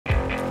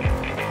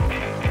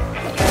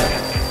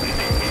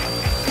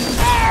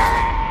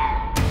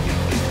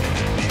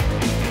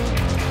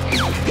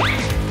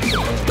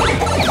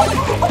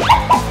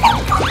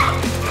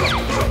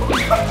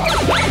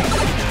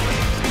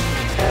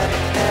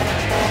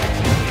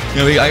You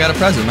know, I got a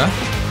present, man.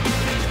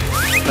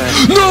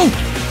 No!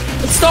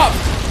 Stop!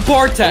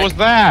 Bartek! What was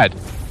that?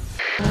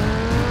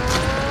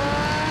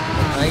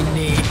 I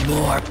need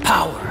more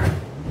power.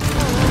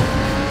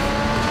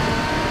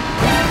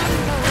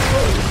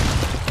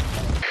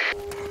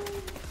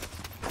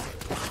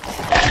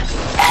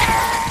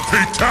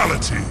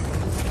 Fatality.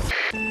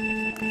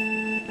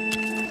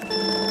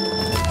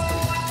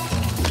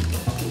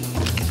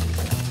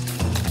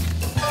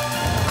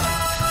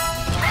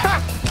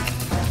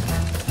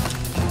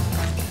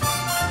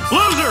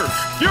 Loser!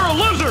 You're a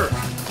loser!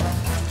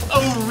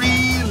 Oh,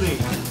 really?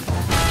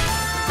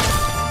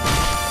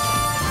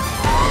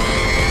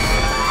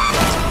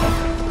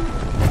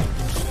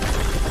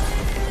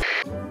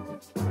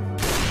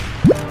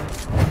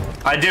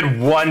 I did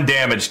 1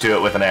 damage to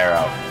it with an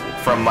arrow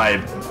from my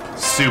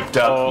souped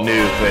up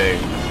new thing.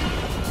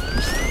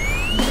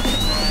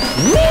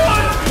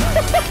 What?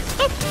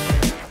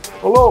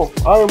 Hello,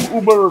 I am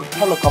Uber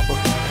Helicopter.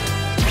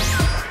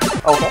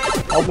 Okay,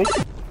 help me.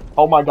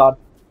 Oh my god.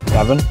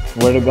 Kevin,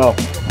 where'd it go?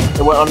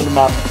 It went under the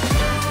map.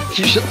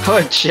 You should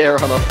put a chair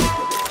on a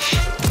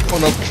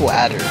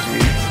platter,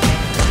 dude.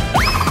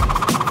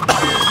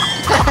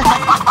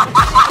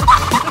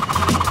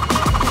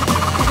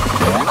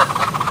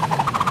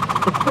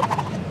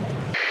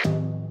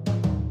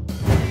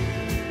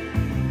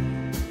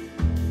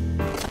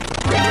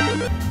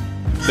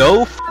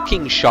 No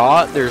fucking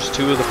shot. There's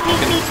 2 of the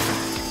fucking.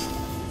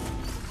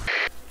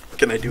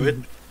 Can I do it?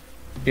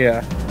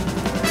 Yeah.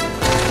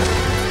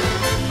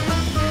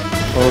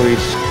 Holy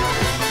sh.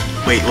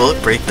 Wait, will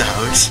it break the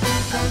house?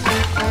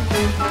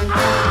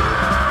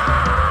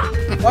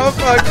 Oh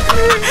fuck!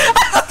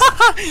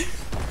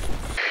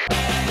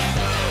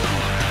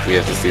 We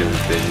have to steal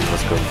this thing.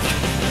 Let's go.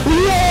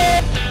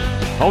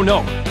 Oh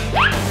no!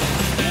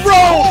 Bro!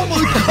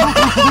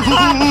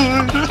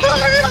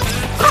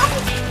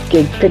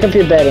 Okay, pick up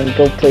your bed and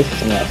go play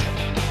some else.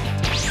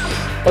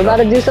 We're about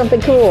to do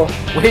something cool.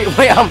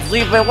 Wait, I'm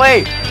sleeping,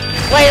 wait!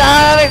 Wait!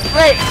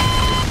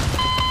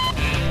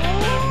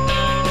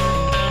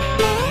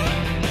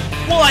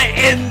 What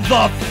in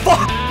the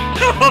fuck?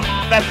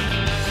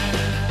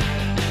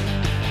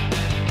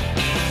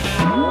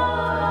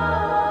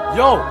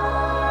 Yo!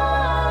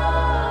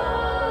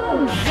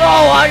 Bro,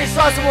 I just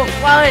saw someone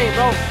flying,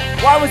 bro!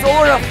 Why was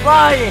Aura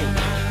flying?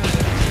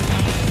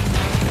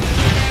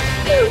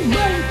 Oh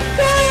my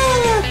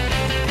god!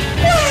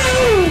 No!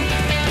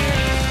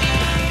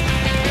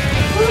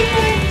 Oh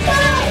my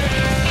god!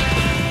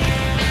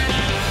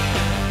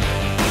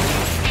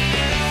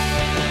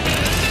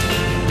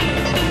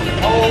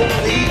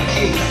 Holy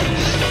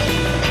Jesus!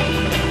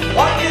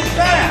 What is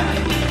that?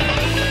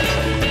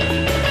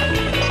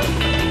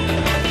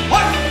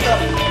 What the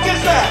f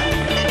is that?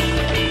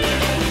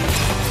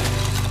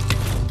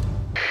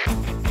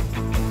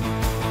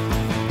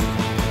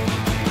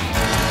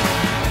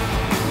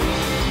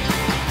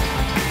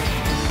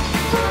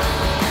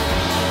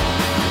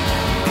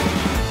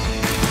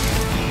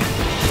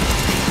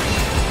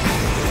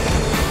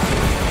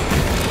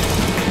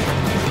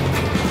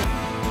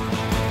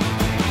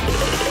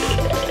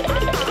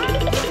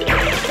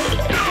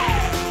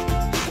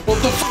 What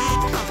the f?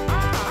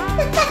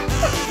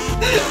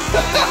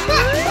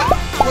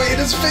 Wait,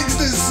 just fix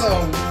this so.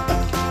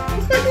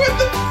 What the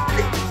f?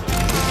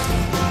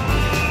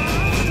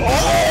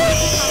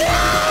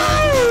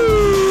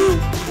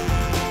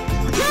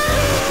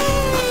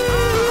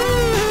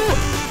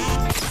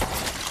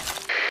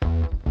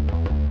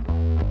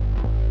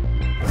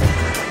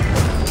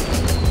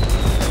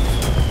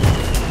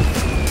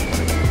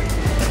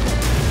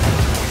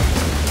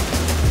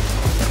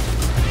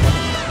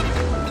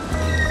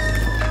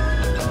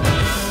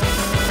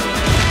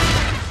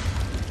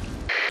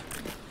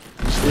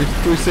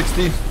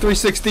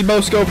 $360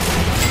 Moscow. Oh,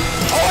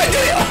 I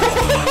did it!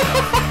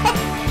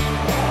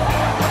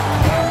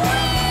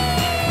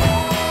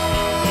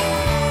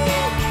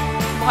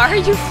 Why are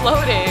you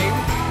floating?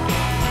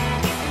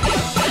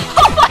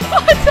 Oh my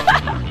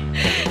god!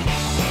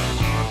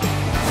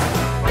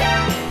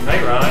 Hey,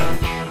 Ron.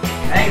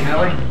 Hey,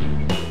 Billy.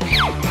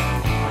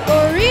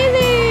 Oh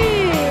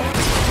really?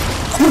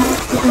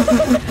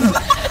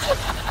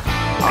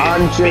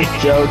 I'm just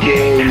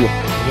joking.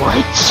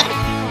 What?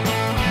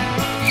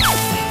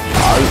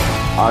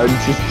 I'm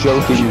just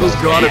joking. You just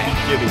gotta be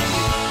kidding me.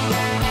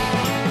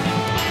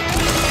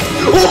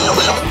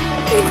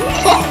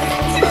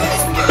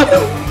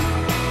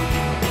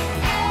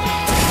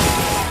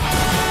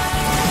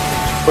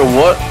 For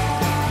what?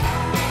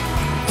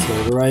 So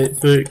the right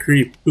foot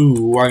creep.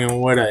 Ooh,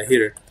 walking with a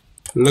hitter.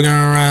 Looking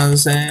around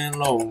saying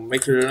low.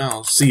 Make sure I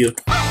don't see you.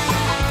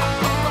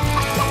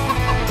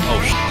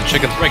 Oh shit, the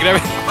chicken's breaking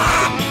everything.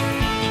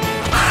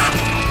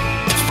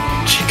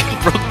 Chicken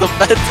broke the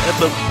fence and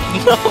the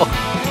no.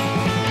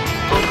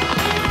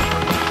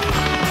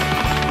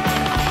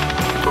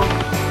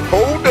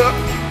 Hold up.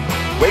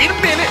 Wait a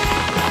minute.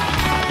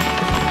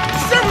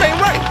 Something ain't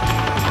right.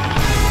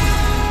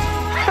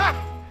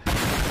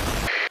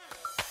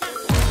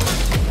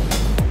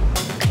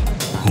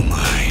 Oh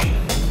my.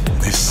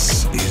 This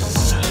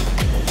is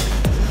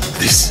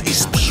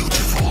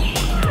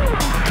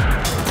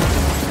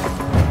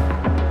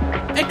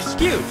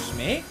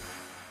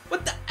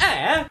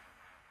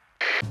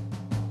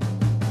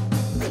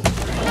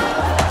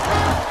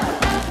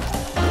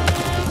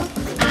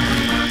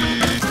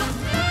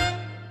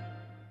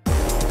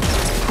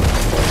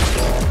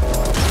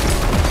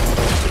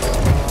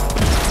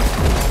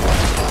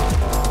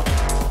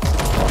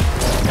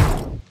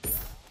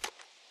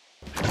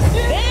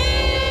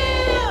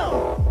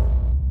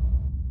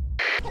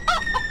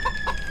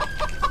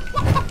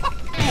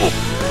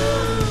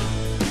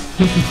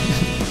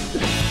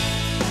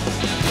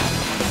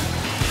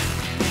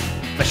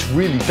That's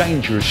really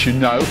dangerous, you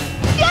know.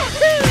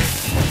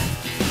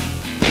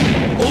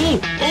 Oh!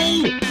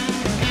 Oh!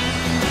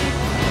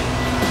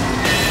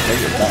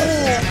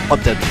 I'm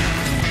dead.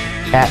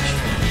 Catch.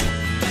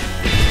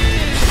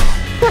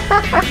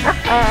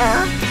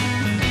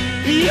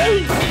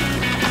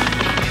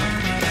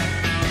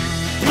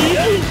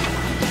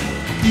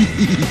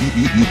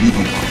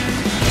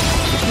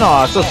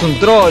 No, sos un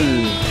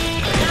troll.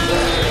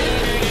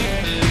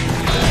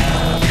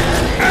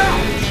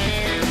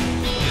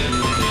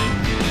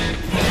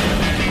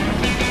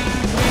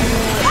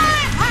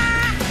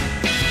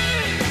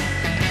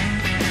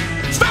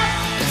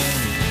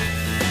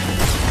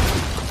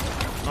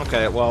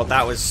 Okay, well,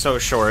 that was so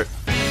short.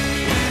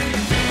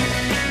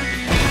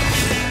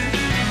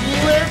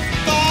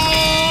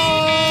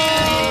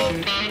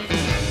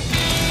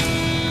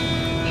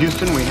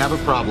 Houston, we have a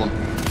problem.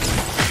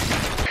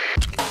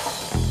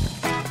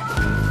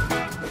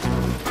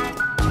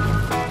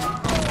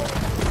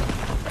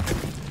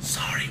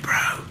 Sorry,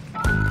 bro.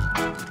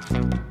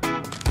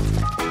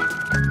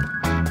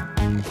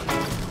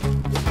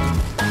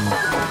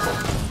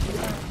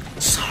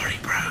 Sorry,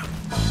 bro.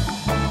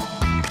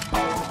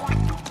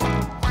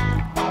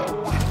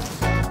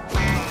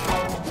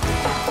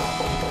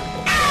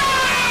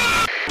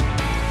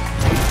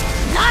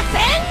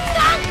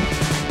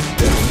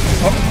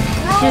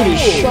 Dude, he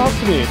shot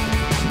me.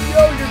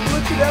 Yo, you're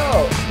glitching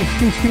out.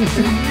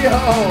 Yo.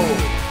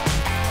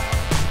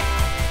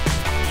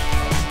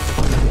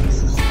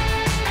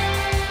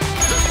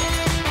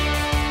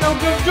 No,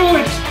 don't do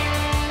it!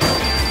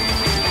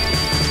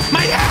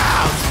 My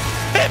house!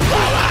 It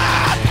blew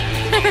up!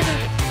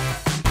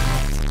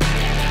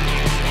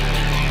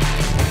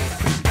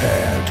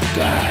 Prepare to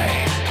die.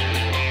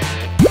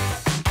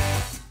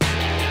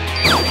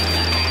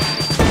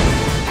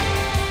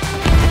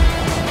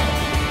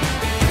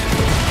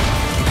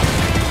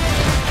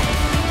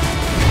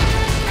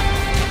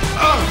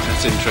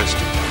 That's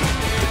interesting.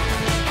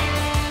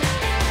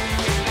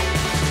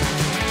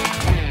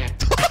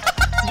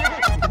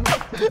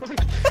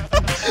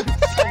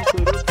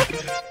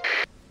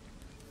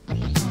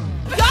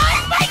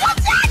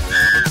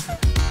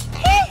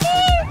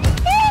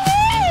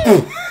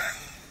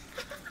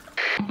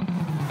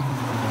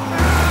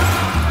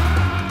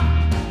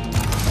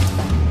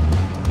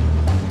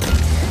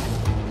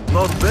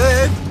 Not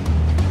bad.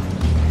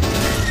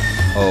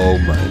 Oh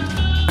my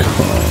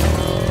god.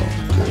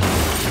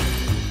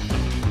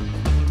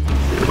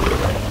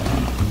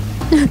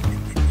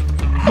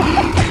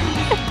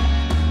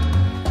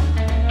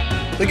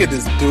 Look at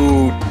this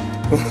dude.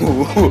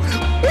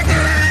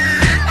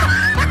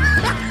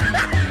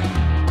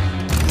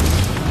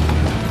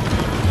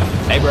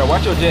 Hey, bro,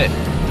 watch your jet.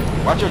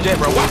 Watch your jet,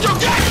 bro. Watch your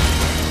jet!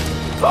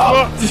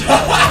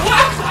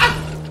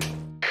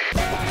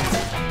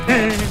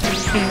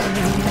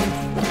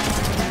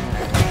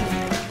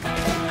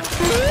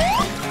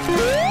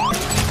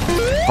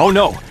 Oh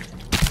no!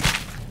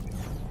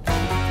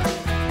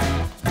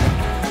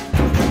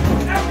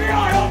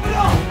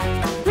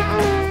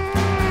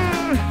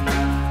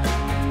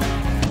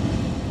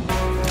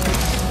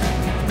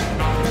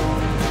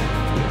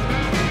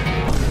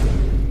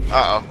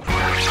 Uh-oh.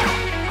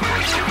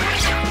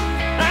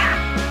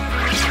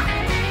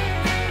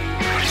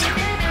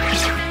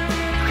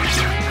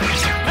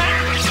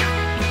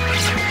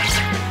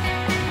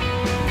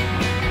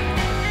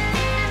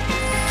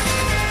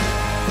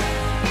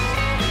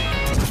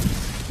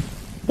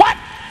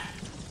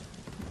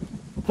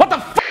 What the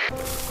f?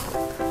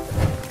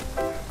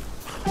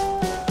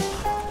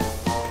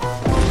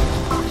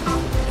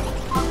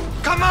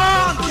 Come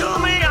on, kill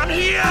me, I'm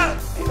here!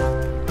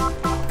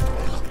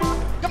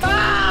 Come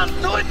on,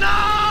 do it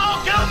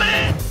now, kill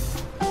me!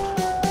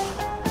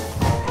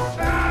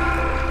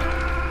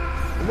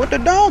 What the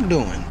dog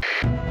doing?